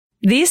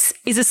This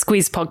is a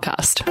Squiz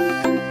podcast.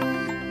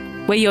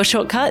 We're your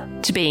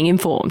shortcut to being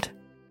informed.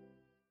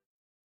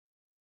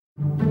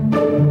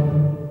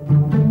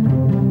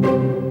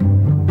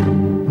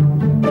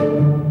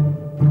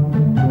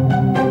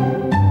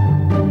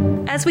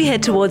 As we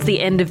head towards the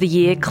end of the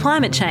year,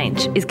 climate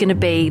change is going to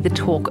be the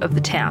talk of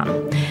the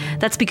town.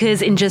 That's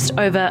because in just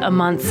over a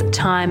month's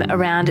time,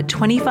 around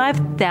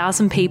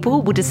 25,000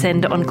 people will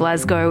descend on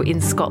Glasgow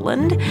in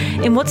Scotland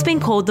in what's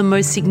been called the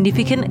most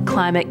significant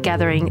climate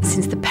gathering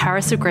since the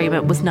Paris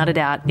Agreement was nutted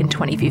out in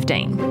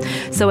 2015.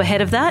 So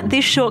ahead of that,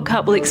 this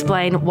shortcut will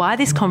explain why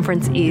this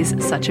conference is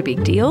such a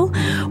big deal,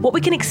 what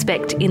we can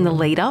expect in the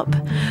lead up,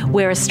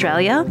 where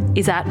Australia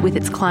is at with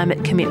its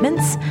climate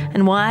commitments,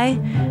 and why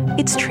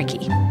it's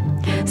tricky.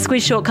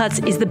 Squiz Shortcuts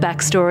is the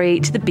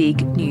backstory to the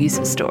big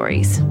news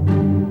stories.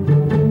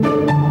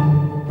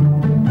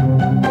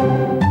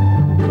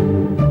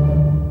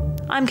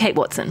 I'm Kate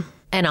Watson.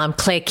 And I'm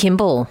Claire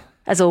Kimball.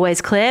 As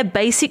always, Claire,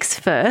 basics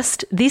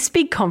first. This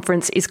big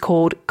conference is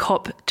called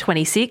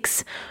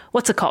COP26.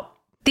 What's a COP?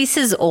 This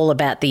is all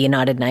about the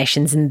United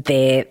Nations and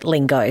their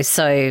lingo,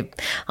 so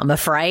I'm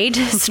afraid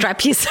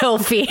strap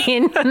yourself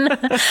in.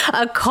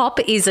 A COP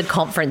is a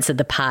conference of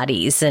the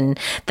parties, and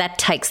that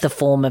takes the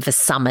form of a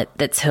summit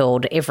that's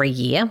held every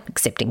year,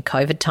 except in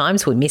COVID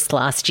times. We missed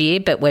last year,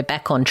 but we're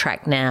back on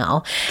track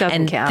now.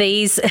 Doesn't count.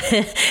 These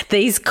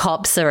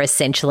COPs are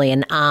essentially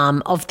an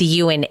arm of the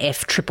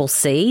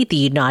UNFCCC, the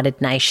United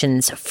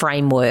Nations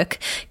Framework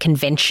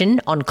Convention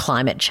on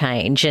Climate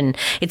Change, and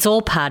it's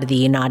all part of the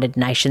United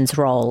Nations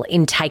role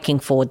in taking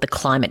forward the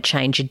climate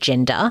change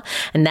agenda,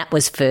 and that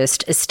was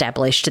first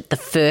established at the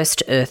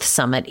first Earth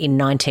Summit in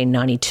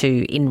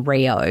 1992 in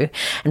Rio.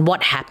 And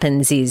what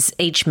happens is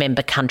each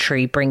member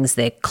country brings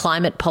their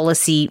climate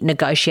policy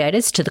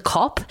negotiators to the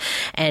COP,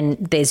 and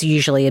there's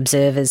usually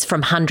observers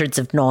from hundreds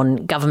of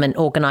non-government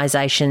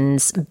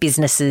organisations,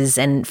 businesses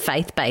and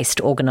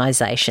faith-based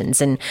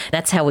organisations, and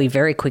that's how we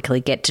very quickly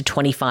get to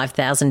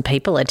 25,000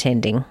 people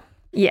attending.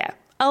 Yeah.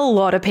 A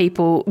lot of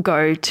people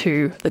go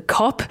to the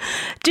COP.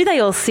 Do they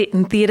all sit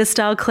in theatre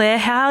style, Claire?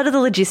 How do the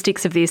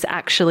logistics of this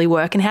actually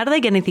work, and how do they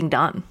get anything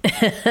done?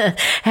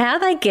 How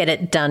they get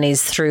it done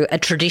is through a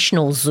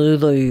traditional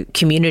Zulu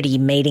community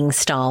meeting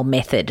style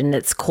method, and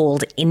it's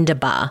called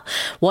Indaba.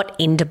 What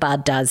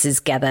Indaba does is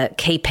gather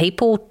key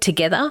people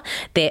together.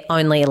 They're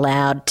only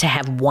allowed to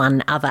have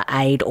one other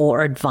aide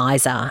or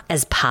advisor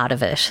as part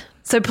of it.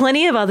 So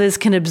plenty of others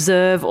can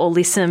observe or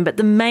listen, but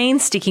the main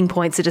sticking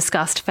points are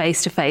discussed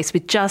face-to-face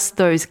with just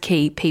those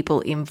key people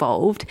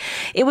involved.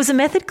 It was a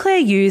method Claire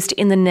used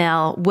in the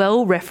now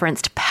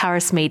well-referenced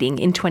Paris meeting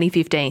in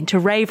 2015 to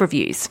rave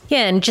reviews.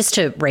 Yeah, and just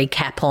to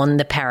recap on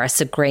the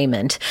Paris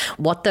Agreement,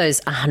 what those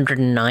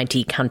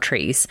 190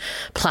 countries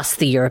plus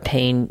the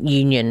European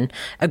Union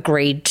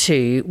agreed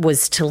to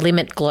was to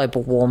limit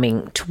global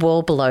warming to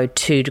well below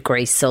 2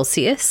 degrees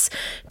Celsius,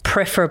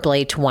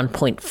 preferably to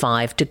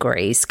 1.5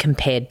 degrees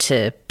compared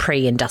to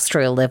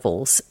pre-industrial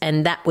levels,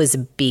 and that was a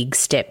big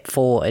step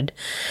forward.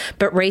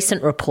 But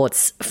recent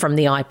reports from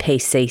the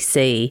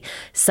IPCC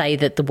say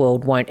that the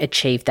world won't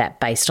achieve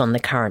that based on the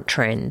current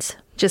trends.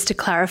 Just to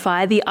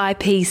clarify, the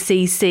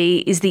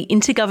IPCC is the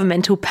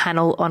Intergovernmental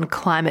Panel on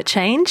Climate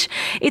Change.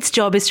 Its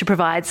job is to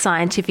provide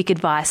scientific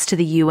advice to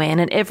the UN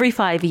and every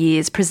 5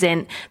 years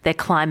present their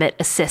climate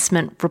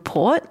assessment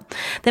report.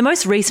 Their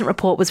most recent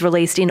report was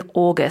released in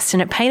August,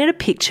 and it painted a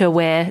picture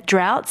where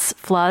droughts,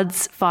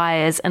 floods,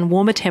 fires and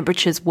warmer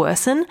temperatures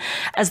worsen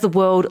as the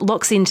world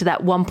locks into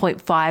that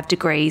 1.5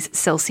 degrees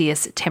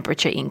Celsius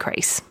temperature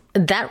increase.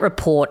 That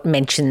report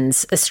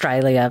mentions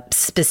Australia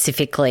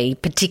specifically,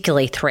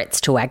 particularly threats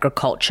to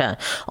agriculture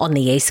on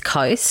the East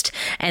Coast.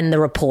 And the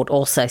report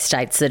also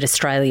states that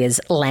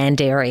Australia's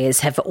land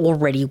areas have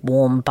already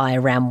warmed by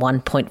around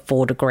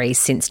 1.4 degrees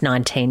since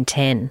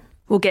 1910.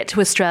 We'll get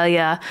to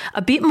Australia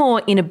a bit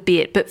more in a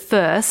bit, but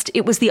first,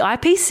 it was the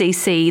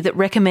IPCC that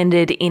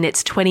recommended in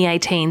its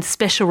 2018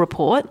 special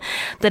report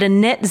that a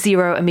net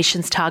zero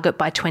emissions target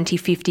by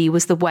 2050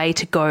 was the way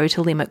to go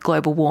to limit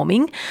global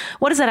warming.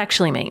 What does that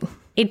actually mean?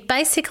 It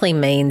basically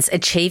means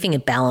achieving a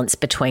balance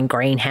between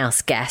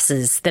greenhouse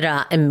gases that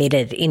are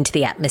emitted into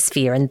the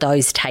atmosphere and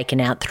those taken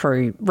out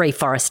through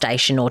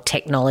reforestation or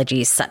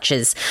technologies such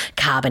as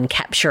carbon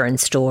capture and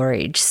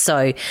storage.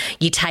 So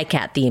you take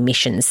out the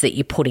emissions that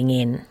you're putting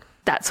in.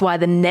 That's why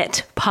the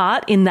net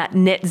part in that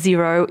net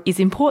zero is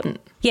important.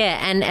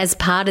 Yeah, and as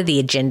part of the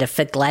agenda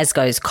for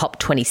Glasgow's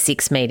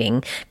COP26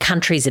 meeting,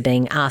 countries are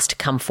being asked to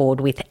come forward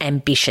with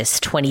ambitious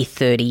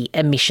 2030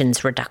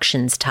 emissions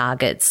reductions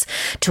targets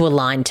to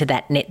align to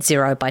that net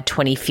zero by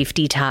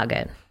 2050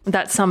 target.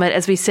 That summit,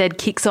 as we said,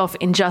 kicks off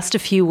in just a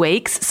few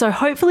weeks. So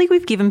hopefully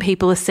we've given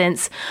people a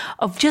sense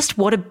of just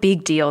what a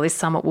big deal this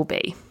summit will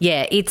be.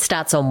 Yeah, it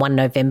starts on 1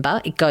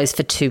 November. It goes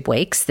for 2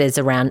 weeks. There's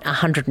around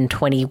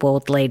 120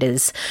 world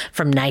leaders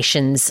from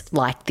nations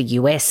like the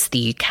US,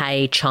 the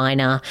UK,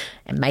 China,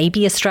 and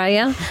maybe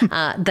Australia.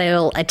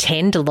 They'll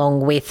attend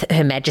along with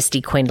Her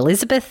Majesty Queen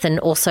Elizabeth and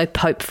also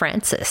Pope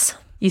Francis.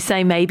 You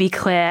say maybe,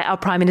 Claire. Our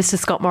Prime Minister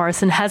Scott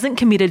Morrison hasn't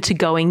committed to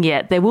going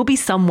yet. There will be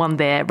someone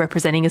there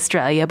representing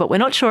Australia, but we're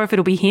not sure if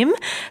it'll be him.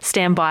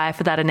 Stand by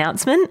for that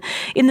announcement.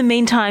 In the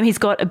meantime, he's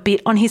got a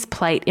bit on his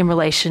plate in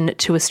relation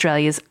to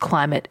Australia's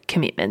climate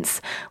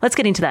commitments. Let's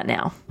get into that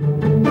now.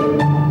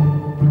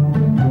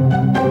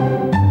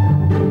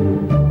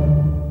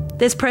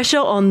 There's pressure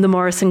on the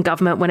Morrison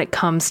government when it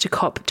comes to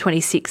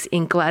COP26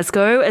 in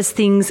Glasgow. As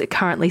things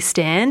currently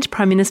stand,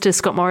 Prime Minister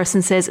Scott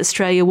Morrison says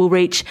Australia will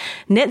reach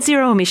net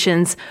zero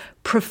emissions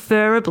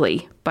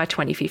preferably by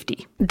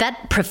 2050.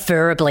 That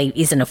preferably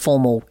isn't a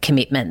formal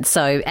commitment.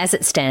 So as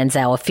it stands,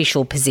 our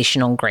official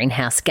position on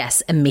greenhouse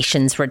gas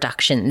emissions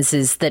reductions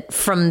is that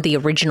from the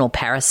original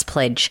Paris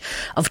Pledge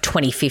of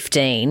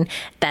 2015,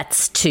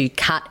 that's to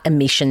cut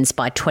emissions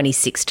by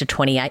 26 to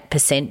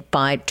 28%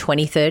 by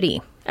 2030.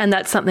 And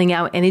that's something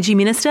our Energy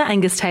Minister,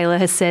 Angus Taylor,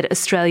 has said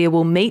Australia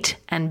will meet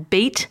and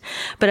beat.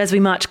 But as we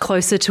march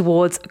closer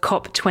towards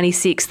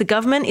COP26, the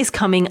government is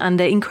coming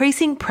under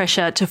increasing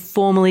pressure to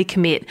formally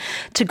commit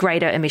to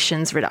greater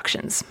emissions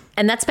reductions.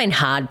 And that's been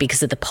hard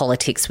because of the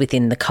politics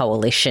within the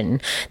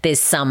coalition. There's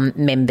some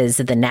members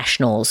of the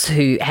Nationals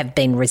who have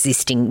been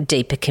resisting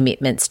deeper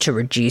commitments to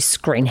reduce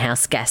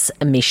greenhouse gas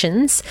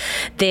emissions.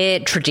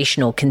 Their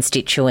traditional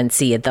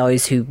constituency are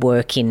those who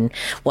work in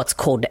what's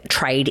called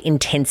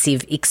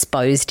trade-intensive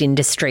exposed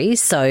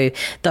industries. So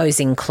those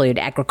include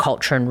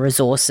agriculture and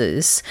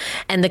resources.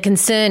 And the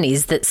concern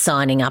is that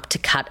signing up to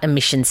cut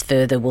emissions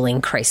further will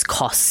increase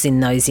costs in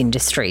those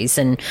industries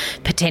and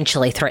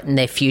potentially threaten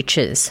their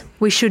futures.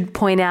 We should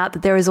point out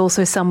that there is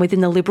also some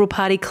within the Liberal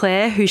Party,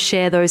 Claire, who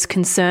share those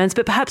concerns.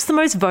 But perhaps the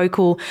most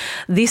vocal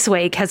this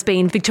week has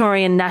been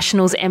Victorian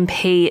Nationals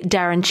MP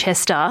Darren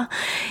Chester.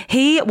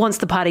 He wants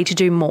the party to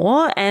do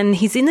more, and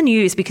he's in the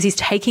news because he's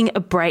taking a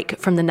break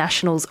from the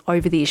Nationals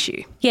over the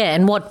issue. Yeah,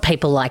 and what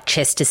people like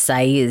Chester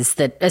say is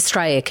that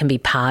Australia can be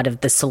part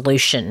of the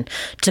solution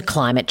to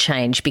climate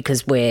change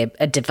because we're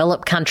a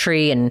developed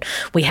country and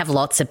we have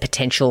lots of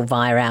potential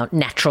via our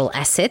natural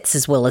assets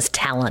as well as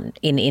talent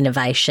in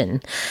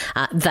innovation.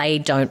 They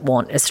don't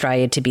want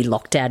Australia to be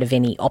locked out of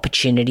any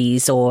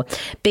opportunities or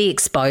be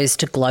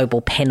exposed to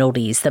global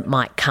penalties that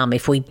might come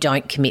if we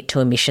don't commit to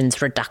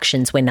emissions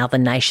reductions when other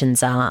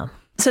nations are.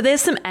 So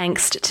there's some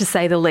angst, to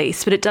say the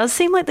least, but it does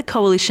seem like the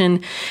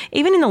coalition,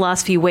 even in the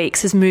last few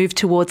weeks, has moved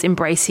towards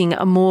embracing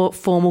a more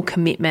formal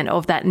commitment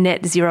of that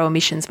net zero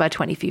emissions by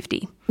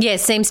 2050. Yeah,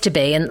 seems to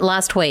be. And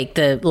last week,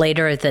 the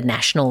leader of the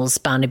Nationals,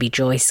 Barnaby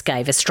Joyce,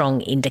 gave a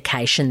strong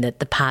indication that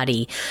the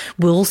party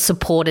will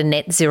support a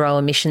net zero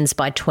emissions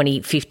by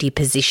 2050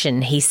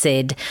 position. He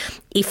said,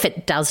 if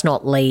it does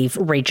not leave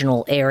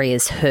regional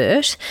areas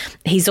hurt.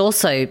 He's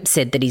also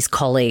said that his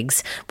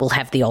colleagues will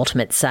have the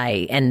ultimate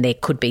say, and there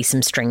could be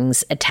some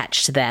strings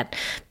attached to that,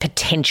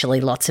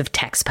 potentially lots of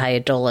taxpayer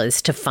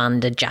dollars to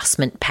fund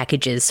adjustment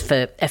packages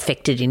for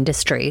affected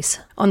industries.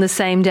 On the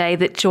same day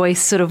that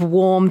Joyce sort of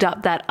warmed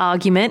up that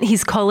argument,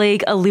 his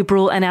colleague, a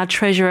Liberal and our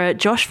Treasurer,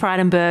 Josh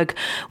Frydenberg,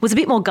 was a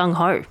bit more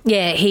gung-ho.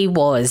 Yeah, he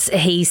was.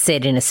 He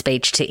said in a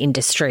speech to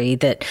industry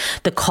that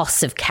the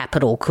costs of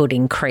capital could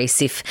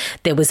increase if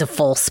there was a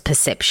false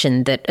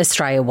perception that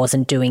Australia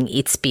wasn't doing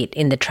its bit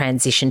in the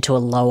transition to a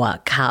lower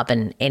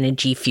carbon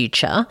energy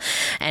future.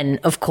 And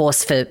of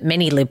course, for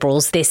many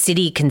Liberals, their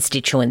city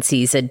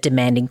constituencies are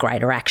demanding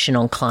greater action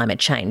on climate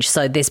change.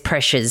 So there's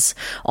pressures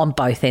on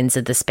both ends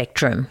of the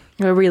spectrum.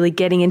 We're really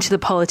getting into the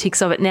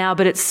politics of it now,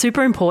 but it's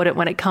super important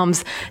when it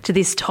comes to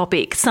this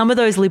topic. Some of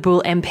those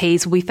Liberal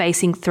MPs will be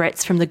facing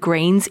threats from the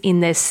Greens in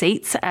their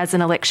seats as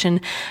an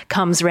election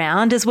comes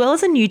round, as well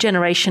as a new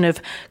generation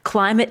of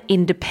climate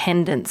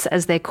independents,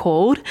 as they're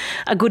called.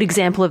 A good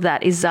example of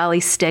that is Zali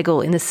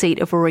Steggall in the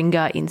seat of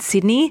Warringah in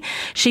Sydney.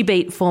 She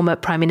beat former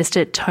Prime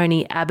Minister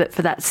Tony Abbott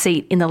for that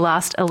seat in the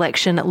last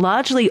election,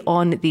 largely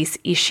on this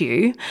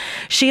issue.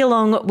 She,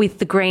 along with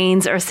the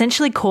Greens, are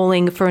essentially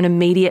calling for an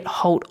immediate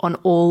halt on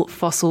all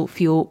fossil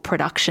fuel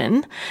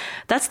production.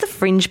 That's the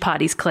fringe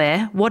parties,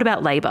 Claire. What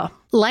about Labor?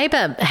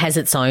 Labor has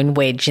its own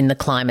wedge in the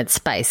climate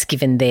space,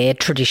 given their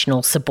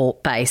traditional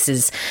support base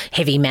as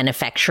heavy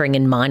manufacturing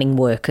and mining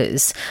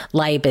workers.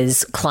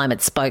 Labor's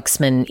climate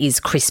spokesman is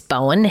Chris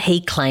Bowen.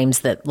 He claims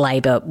that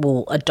Labor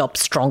will adopt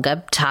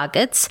stronger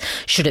targets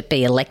should it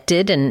be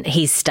elected, and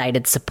he's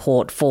stated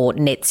support for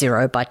net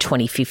zero by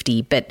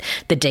 2050, but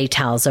the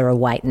details are a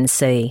wait and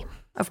see.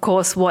 Of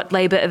course, what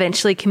Labor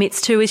eventually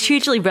commits to is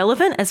hugely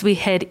relevant as we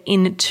head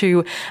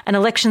into an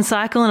election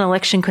cycle. An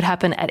election could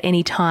happen at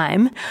any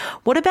time.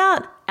 What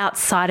about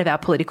outside of our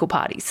political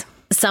parties?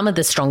 Some of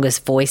the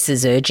strongest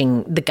voices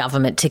urging the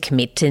government to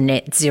commit to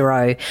net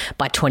zero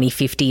by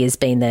 2050 has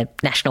been the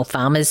National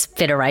Farmers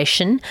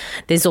Federation.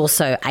 There's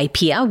also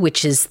APPEA,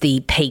 which is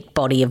the peak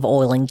body of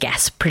oil and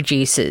gas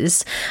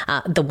producers.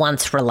 The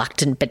once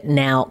reluctant but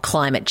now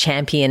climate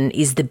champion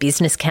is the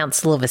Business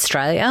Council of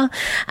Australia,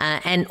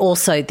 and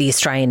also the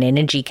Australian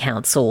Energy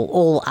Council.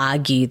 All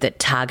argue that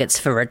targets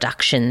for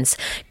reductions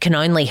can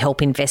only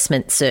help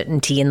investment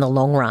certainty in the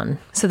long run.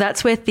 So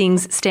that's where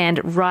things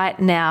stand right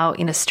now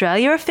in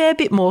Australia. A fair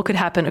bit bit more could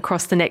happen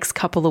across the next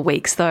couple of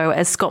weeks, though,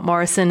 as Scott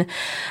Morrison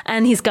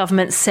and his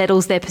government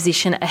settles their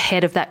position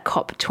ahead of that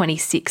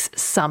COP26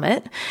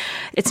 summit.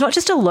 It's not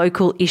just a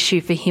local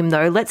issue for him,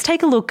 though. Let's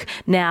take a look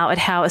now at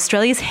how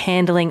Australia's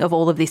handling of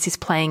all of this is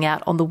playing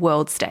out on the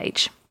world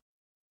stage.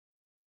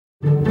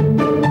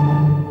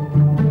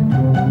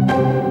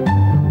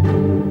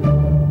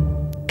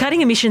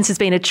 Cutting emissions has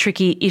been a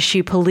tricky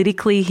issue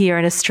politically here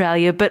in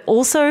Australia, but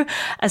also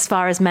as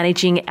far as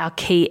managing our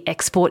key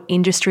export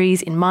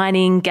industries in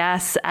mining,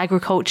 gas,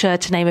 agriculture,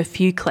 to name a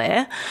few,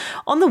 Claire.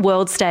 On the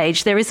world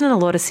stage, there isn't a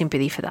lot of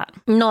sympathy for that.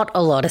 Not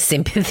a lot of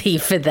sympathy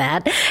for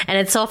that. And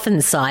it's often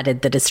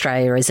cited that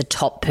Australia is a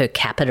top per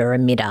capita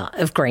emitter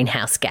of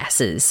greenhouse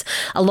gases,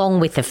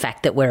 along with the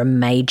fact that we're a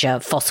major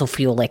fossil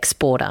fuel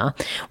exporter.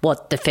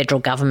 What the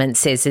federal government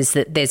says is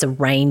that there's a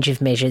range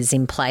of measures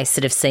in place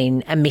that have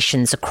seen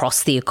emissions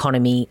across the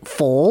economy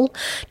fall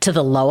to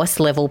the lowest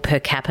level per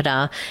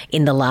capita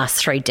in the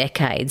last 3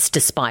 decades,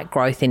 despite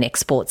growth in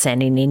exports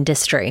and in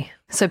industry.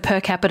 So per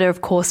capita,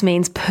 of course,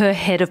 means per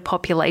head of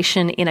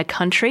population in a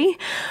country.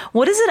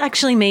 What does it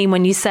actually mean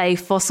when you say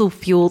fossil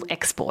fuel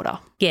exporter?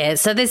 Yeah,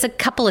 so there's a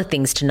couple of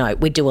things to note.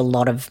 We do a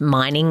lot of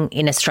mining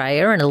in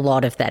Australia and a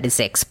lot of that is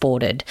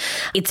exported.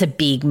 It's a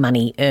big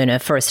money earner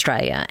for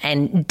Australia,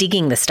 and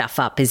digging the stuff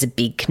up is a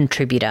big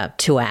contributor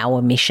to our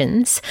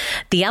emissions.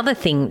 The other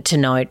thing to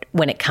note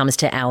when it comes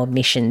to our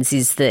emissions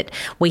is that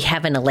we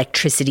have an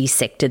electricity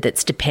sector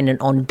that's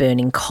dependent on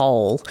burning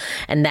coal,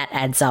 and that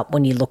adds up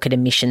when you look at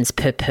emissions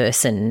per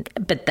person,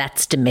 but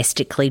that's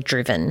domestically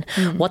driven.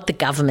 What the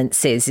government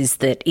says is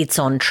that it's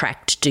on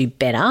track to do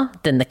better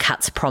than the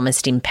cuts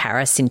promised in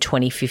Paris in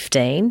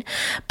 2015,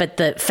 but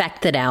the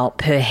fact that our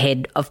per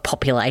head of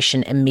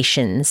population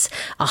emissions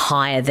are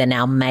higher than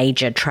our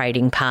major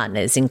trading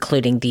partners,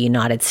 including the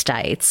United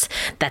States,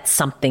 that's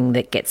something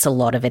that gets a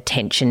lot of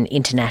attention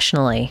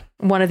internationally.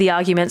 One of the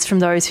arguments from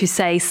those who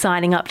say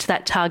signing up to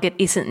that target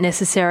isn't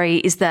necessary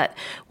is that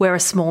we're a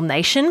small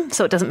nation,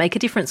 so it doesn't make a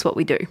difference what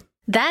we do.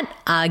 That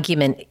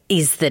argument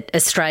is that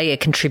Australia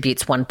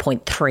contributes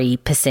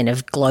 1.3%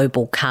 of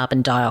global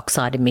carbon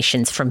dioxide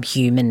emissions from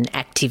human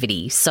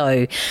activity.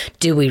 So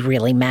do we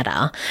really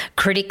matter?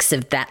 Critics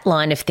of that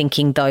line of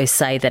thinking, though,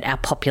 say that our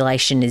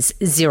population is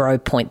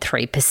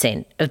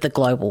 0.3% of the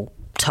global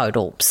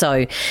total.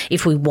 So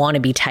if we want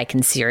to be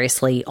taken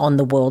seriously on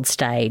the world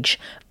stage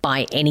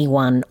by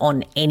anyone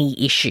on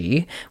any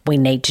issue, we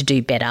need to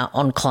do better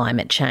on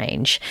climate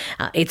change.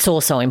 It's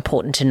also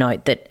important to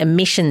note that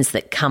emissions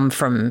that come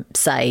from,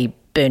 say,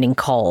 burning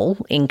coal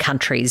in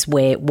countries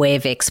where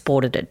we've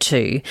exported it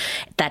to,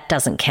 that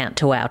doesn't count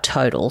to our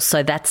total.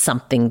 So that's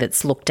something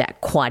that's looked at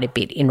quite a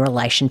bit in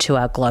relation to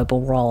our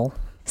global role.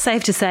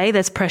 Safe to say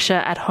there's pressure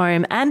at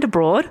home and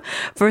abroad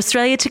for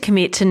Australia to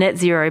commit to net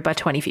zero by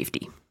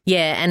 2050.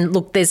 Yeah, and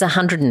look, there's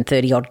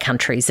 130-odd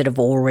countries that have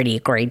already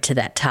agreed to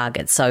that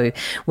target, so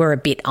we're a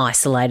bit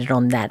isolated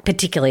on that,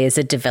 particularly as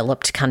a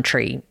developed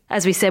country.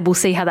 As we said, we'll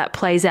see how that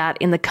plays out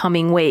in the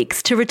coming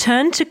weeks. To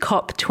return to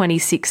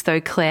COP26,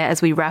 though, Claire,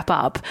 as we wrap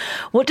up,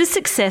 what does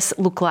success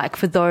look like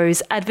for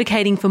those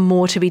advocating for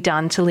more to be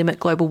done to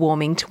limit global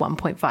warming to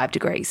 1.5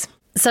 degrees?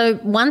 So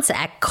once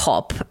at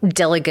COP,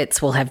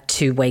 delegates will have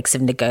 2 weeks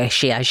of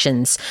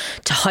negotiations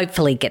to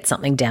hopefully get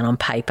something down on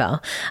paper.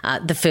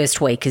 The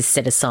first week is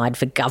set aside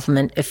for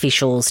government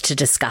officials to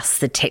discuss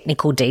the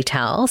technical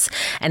details,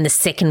 and the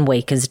second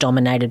week is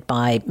dominated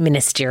by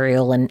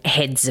ministerial and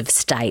heads of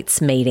states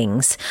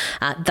meetings.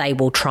 They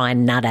will try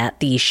and nut out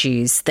the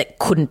issues that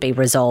couldn't be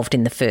resolved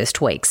in the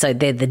first week. So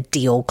they're the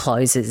deal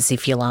closers,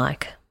 if you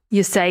like.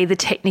 You say the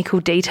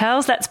technical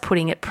details, that's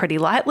putting it pretty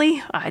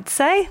lightly, I'd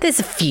say. There's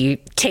a few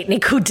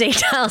technical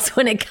details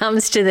when it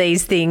comes to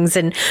these things,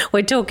 and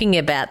we're talking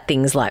about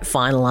things like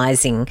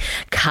finalising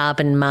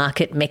carbon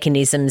market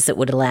mechanisms that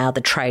would allow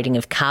the trading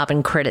of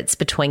carbon credits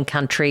between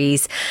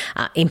countries,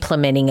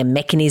 implementing a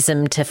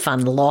mechanism to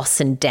fund loss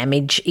and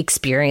damage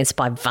experienced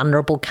by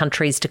vulnerable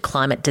countries to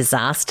climate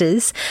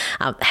disasters,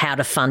 how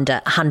to fund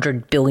a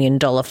 $100 billion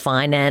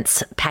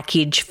finance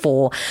package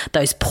for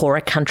those poorer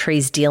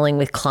countries dealing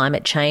with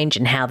climate change,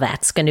 and how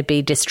that's going to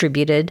be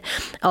distributed.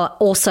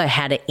 Also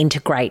how to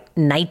integrate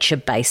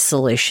nature-based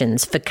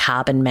solutions for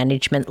carbon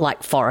management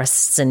like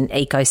forests and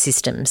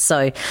ecosystems.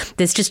 So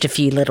there's just a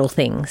few little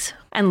things.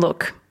 And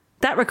look,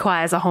 that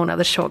requires a whole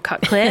nother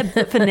shortcut, Claire.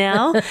 But for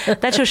now,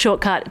 that's your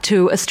shortcut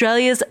to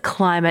Australia's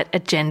climate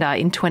agenda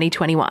in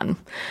 2021.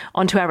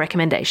 On to our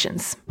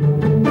recommendations.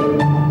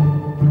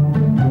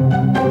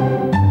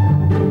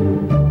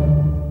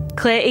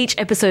 Claire, each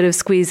episode of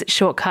Squiz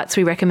Shortcuts,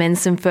 we recommend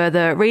some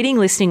further reading,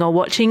 listening or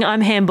watching.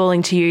 I'm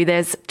handballing to you.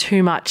 There's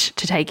too much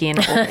to take in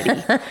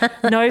already.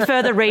 No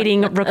further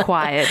reading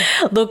required.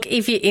 Look,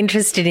 if you're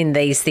interested in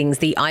these things,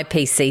 the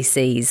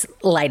IPCC's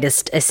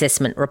latest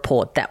assessment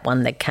report, that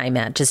one that came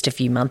out just a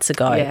few months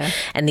ago,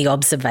 and the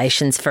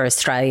observations for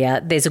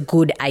Australia, there's a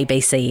good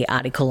ABC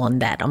article on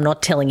that. I'm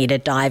not telling you to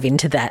dive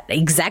into that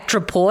exact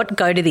report.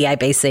 Go to the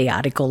ABC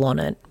article on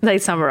it. They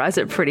summarise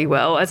it pretty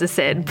well. As I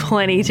said,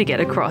 plenty to get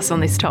across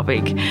on this topic.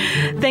 topic.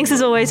 Thanks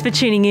as always for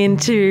tuning in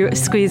to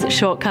Squiz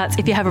Shortcuts.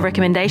 If you have a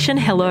recommendation,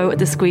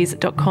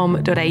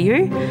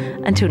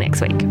 hello@thesquiz.com.au. Until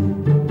next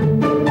week.